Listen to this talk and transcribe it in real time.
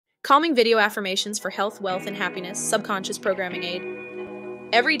Calming video affirmations for health, wealth, and happiness, subconscious programming aid.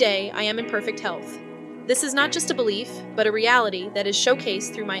 Every day, I am in perfect health. This is not just a belief, but a reality that is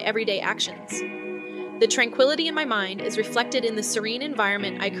showcased through my everyday actions. The tranquility in my mind is reflected in the serene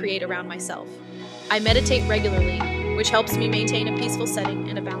environment I create around myself. I meditate regularly, which helps me maintain a peaceful setting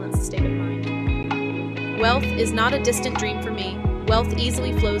and a balanced state of mind. Wealth is not a distant dream for me. Wealth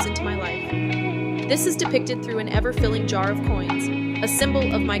easily flows into my life. This is depicted through an ever-filling jar of coins, a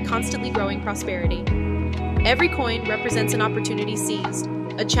symbol of my constantly growing prosperity. Every coin represents an opportunity seized,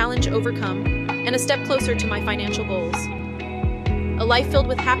 a challenge overcome, and a step closer to my financial goals. A life filled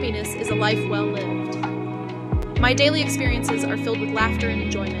with happiness is a life well lived. My daily experiences are filled with laughter and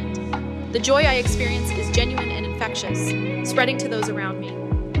enjoyment. The joy I experience is genuine and infectious, spreading to those around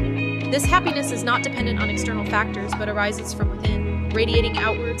me. This happiness is not dependent on external factors, but arises from within, radiating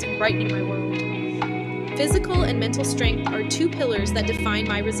outwards and brightening my world. Physical and mental strength are two pillars that define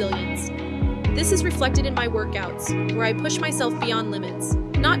my resilience. This is reflected in my workouts, where I push myself beyond limits,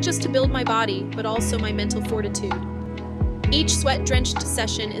 not just to build my body, but also my mental fortitude. Each sweat-drenched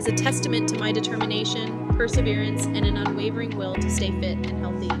session is a testament to my determination, perseverance, and an unwavering will to stay fit and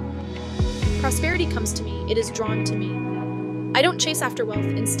healthy. Prosperity comes to me, it is drawn to me. I don't chase after wealth,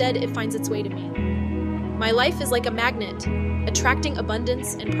 instead it finds its way to me. My life is like a magnet, attracting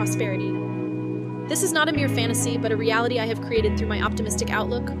abundance and prosperity. This is not a mere fantasy, but a reality I have created through my optimistic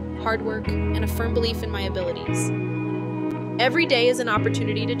outlook, hard work, and a firm belief in my abilities. Every day is an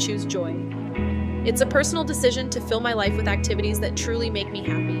opportunity to choose joy. It's a personal decision to fill my life with activities that truly make me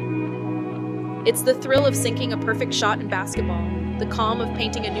happy. It's the thrill of sinking a perfect shot in basketball, the calm of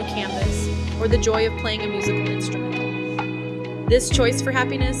painting a new canvas, or the joy of playing a musical instrument. This choice for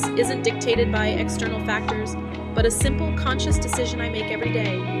happiness isn't dictated by external factors, but a simple, conscious decision I make every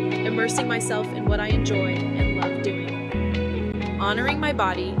day, immersing myself in what I enjoy and love doing. Honoring my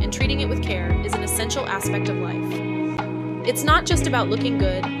body and treating it with care is an essential aspect of life. It's not just about looking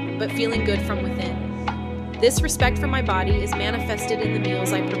good, but feeling good from within. This respect for my body is manifested in the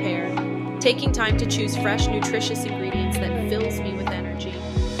meals I prepare, taking time to choose fresh, nutritious ingredients that fills me with energy.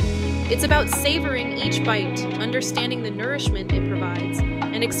 It's about savoring each bite, understanding the nourishment it provides,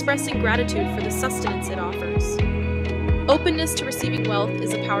 and expressing gratitude for the sustenance it offers. Openness to receiving wealth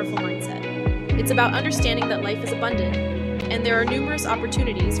is a powerful mindset. It's about understanding that life is abundant, and there are numerous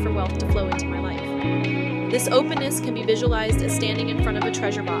opportunities for wealth to flow into my life. This openness can be visualized as standing in front of a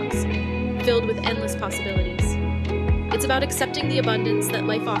treasure box, filled with endless possibilities. It's about accepting the abundance that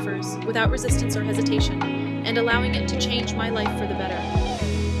life offers without resistance or hesitation, and allowing it to change my life for the better.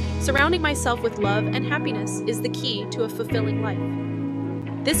 Surrounding myself with love and happiness is the key to a fulfilling life.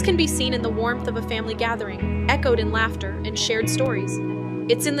 This can be seen in the warmth of a family gathering, echoed in laughter and shared stories.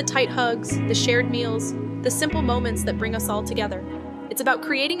 It's in the tight hugs, the shared meals, the simple moments that bring us all together. It's about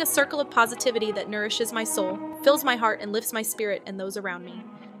creating a circle of positivity that nourishes my soul, fills my heart, and lifts my spirit and those around me.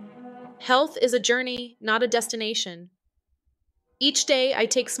 Health is a journey, not a destination. Each day, I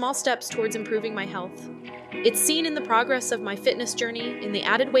take small steps towards improving my health. It's seen in the progress of my fitness journey, in the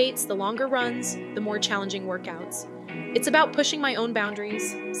added weights, the longer runs, the more challenging workouts. It's about pushing my own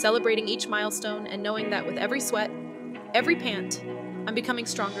boundaries, celebrating each milestone, and knowing that with every sweat, every pant, I'm becoming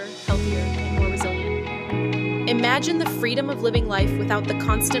stronger, healthier, and more resilient. Imagine the freedom of living life without the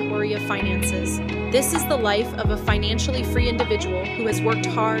constant worry of finances. This is the life of a financially free individual who has worked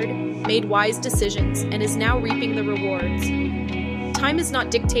hard, made wise decisions, and is now reaping the rewards. Time is not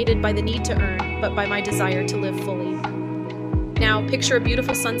dictated by the need to earn, but by my desire to live fully. Now, picture a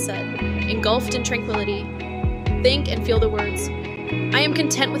beautiful sunset, engulfed in tranquility. Think and feel the words. I am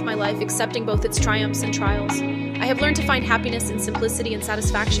content with my life, accepting both its triumphs and trials. I have learned to find happiness in simplicity and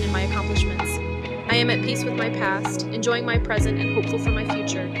satisfaction in my accomplishments. I am at peace with my past, enjoying my present, and hopeful for my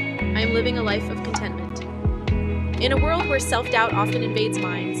future. I am living a life of contentment. In a world where self-doubt often invades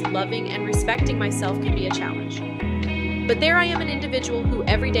minds, loving and respecting myself can be a challenge. But there I am, an individual who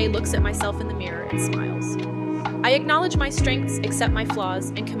every day looks at myself in the mirror and smiles. I acknowledge my strengths, accept my flaws,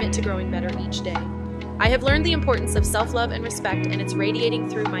 and commit to growing better each day. I have learned the importance of self-love and respect, and it's radiating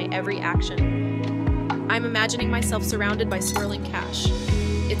through my every action. I'm imagining myself surrounded by swirling cash.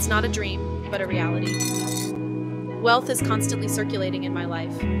 It's not a dream, but a reality. Wealth is constantly circulating in my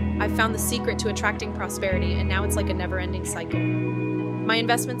life. I've found the secret to attracting prosperity, and now it's like a never-ending cycle. My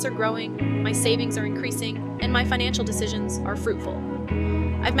investments are growing, my savings are increasing, and my financial decisions are fruitful.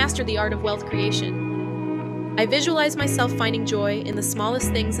 I've mastered the art of wealth creation. I visualize myself finding joy in the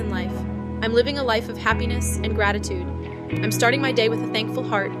smallest things in life. I'm living a life of happiness and gratitude. I'm starting my day with a thankful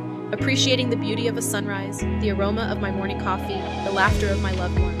heart, appreciating the beauty of a sunrise, the aroma of my morning coffee, the laughter of my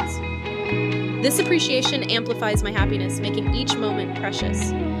loved ones. This appreciation amplifies my happiness, making each moment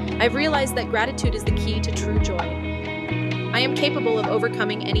precious. I've realized that gratitude is the key to true joy. I am capable of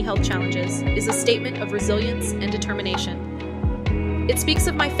overcoming any health challenges is a statement of resilience and determination. It speaks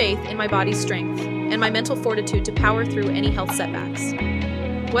of my faith in my body's strength and my mental fortitude to power through any health setbacks.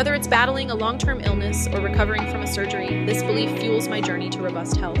 Whether it's battling a long-term illness or recovering from a surgery, this belief fuels my journey to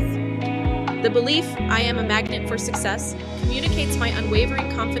robust health. The belief I am a magnet for success communicates my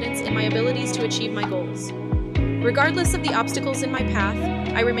unwavering confidence in my abilities to achieve my goals. Regardless of the obstacles in my path,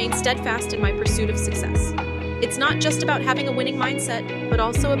 I remain steadfast in my pursuit of success. It's not just about having a winning mindset, but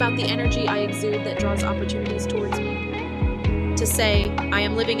also about the energy I exude that draws opportunities towards me. To say, I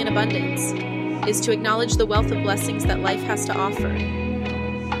am living in abundance, is to acknowledge the wealth of blessings that life has to offer.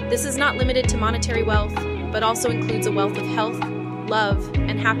 This is not limited to monetary wealth, but also includes a wealth of health, love,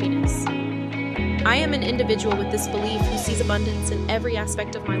 and happiness. I am an individual with this belief who sees abundance in every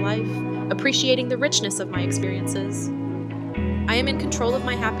aspect of my life, appreciating the richness of my experiences. I am in control of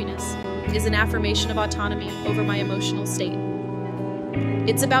my happiness is an affirmation of autonomy over my emotional state.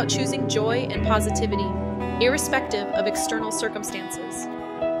 It's about choosing joy and positivity, irrespective of external circumstances.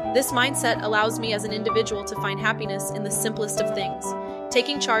 This mindset allows me as an individual to find happiness in the simplest of things,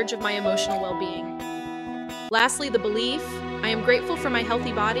 taking charge of my emotional well-being. Lastly, the belief, I am grateful for my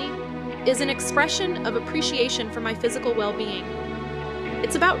healthy body, is an expression of appreciation for my physical well-being.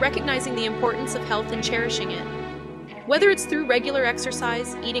 It's about recognizing the importance of health and cherishing it. Whether it's through regular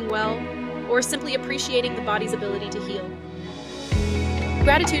exercise, eating well, or simply appreciating the body's ability to heal.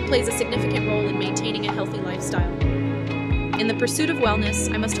 Gratitude plays a significant role in maintaining a healthy lifestyle. In the pursuit of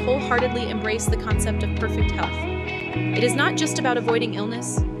wellness, I must wholeheartedly embrace the concept of perfect health. It is not just about avoiding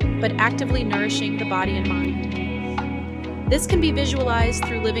illness, but actively nourishing the body and mind. This can be visualized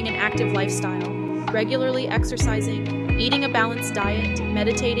through living an active lifestyle, regularly exercising, eating a balanced diet,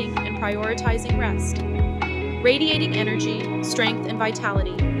 meditating, and prioritizing rest. Radiating energy, strength, and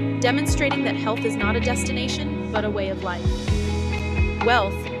vitality, demonstrating that health is not a destination, but a way of life.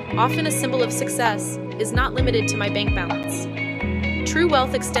 Wealth, often a symbol of success, is not limited to my bank balance. True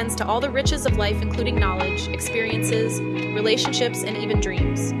wealth extends to all the riches of life, including knowledge, experiences, relationships, and even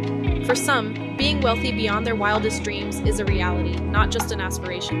dreams. For some, being wealthy beyond their wildest dreams is a reality, not just an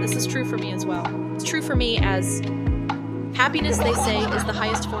aspiration. This is true for me as well. It's true for me as happiness, they say, is the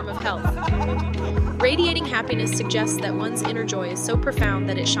highest form of health. Radiating happiness suggests that one's inner joy is so profound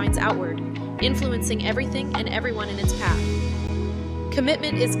that it shines outward, influencing everything and everyone in its path.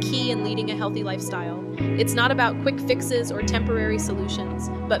 Commitment is key in leading a healthy lifestyle. It's not about quick fixes or temporary solutions,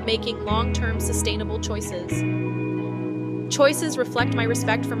 but making long-term sustainable choices. Choices reflect my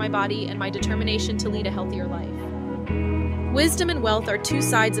respect for my body and my determination to lead a healthier life. Wisdom and wealth are two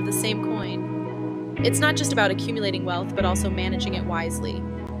sides of the same coin. It's not just about accumulating wealth, but also managing it wisely.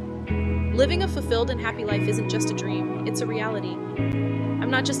 Living a fulfilled and happy life isn't just a dream, it's a reality. I'm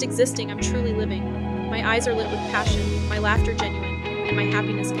not just existing, I'm truly living. My eyes are lit with passion, my laughter genuine, and my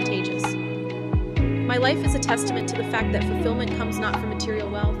happiness contagious. My life is a testament to the fact that fulfillment comes not from material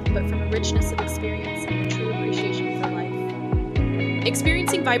wealth, but from a richness of experience and a true appreciation for life.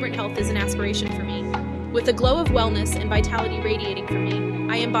 Experiencing vibrant health is an aspiration for me. With a glow of wellness and vitality radiating from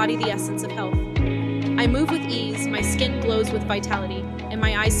me, I embody the essence of health. I move with ease, my skin glows with vitality, and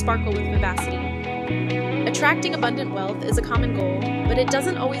my eyes sparkle with vivacity. Attracting abundant wealth is a common goal, but it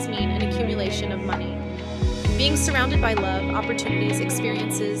doesn't always mean an accumulation of money. Being surrounded by love, opportunities,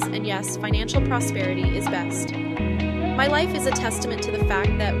 experiences, and yes, financial prosperity is best. My life is a testament to the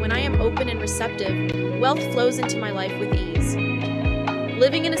fact that when I am open and receptive, wealth flows into my life with ease.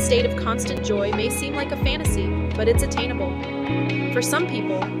 Living in a state of constant joy may seem like a fantasy, but it's attainable. For some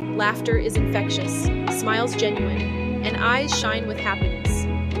people, laughter is infectious, smiles genuine, and eyes shine with happiness.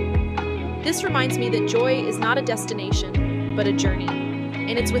 This reminds me that joy is not a destination, but a journey,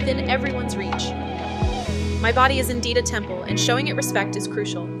 and it's within everyone's reach. My body is indeed a temple, and showing it respect is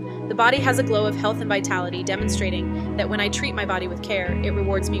crucial. The body has a glow of health and vitality, demonstrating that when I treat my body with care, it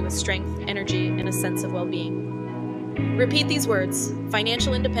rewards me with strength, energy, and a sense of well-being. Repeat these words.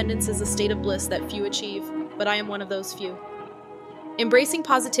 Financial independence is a state of bliss that few achieve, but I am one of those few. Embracing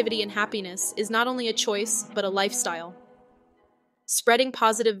positivity and happiness is not only a choice, but a lifestyle. Spreading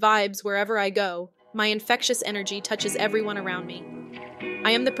positive vibes wherever I go, my infectious energy touches everyone around me.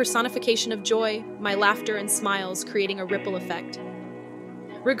 I am the personification of joy, my laughter and smiles creating a ripple effect.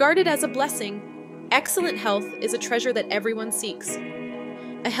 Regarded as a blessing, excellent health is a treasure that everyone seeks.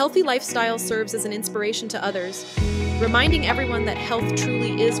 A healthy lifestyle serves as an inspiration to others, reminding everyone that health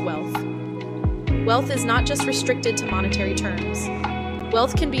truly is wealth. Wealth is not just restricted to monetary terms.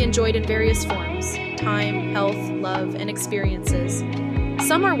 Wealth can be enjoyed in various forms: time, health, love, and experiences.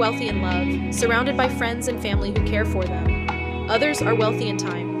 Some are wealthy in love, surrounded by friends and family who care for them. Others are wealthy in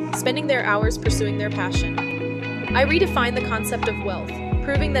time, spending their hours pursuing their passion. I redefine the concept of wealth,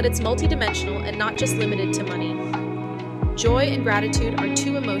 proving that it's multidimensional and not just limited to money. Joy and gratitude are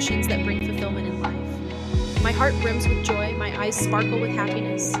two emotions that bring fulfillment in life. My heart brims with joy, my eyes sparkle with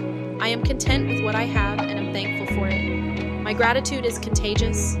happiness. I am content with what I have and am thankful for it. My gratitude is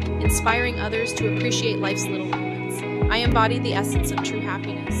contagious, inspiring others to appreciate life's little moments. I embody the essence of true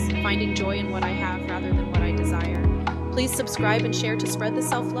happiness, finding joy in what I have rather than what I desire. Please subscribe and share to spread the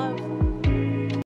self-love.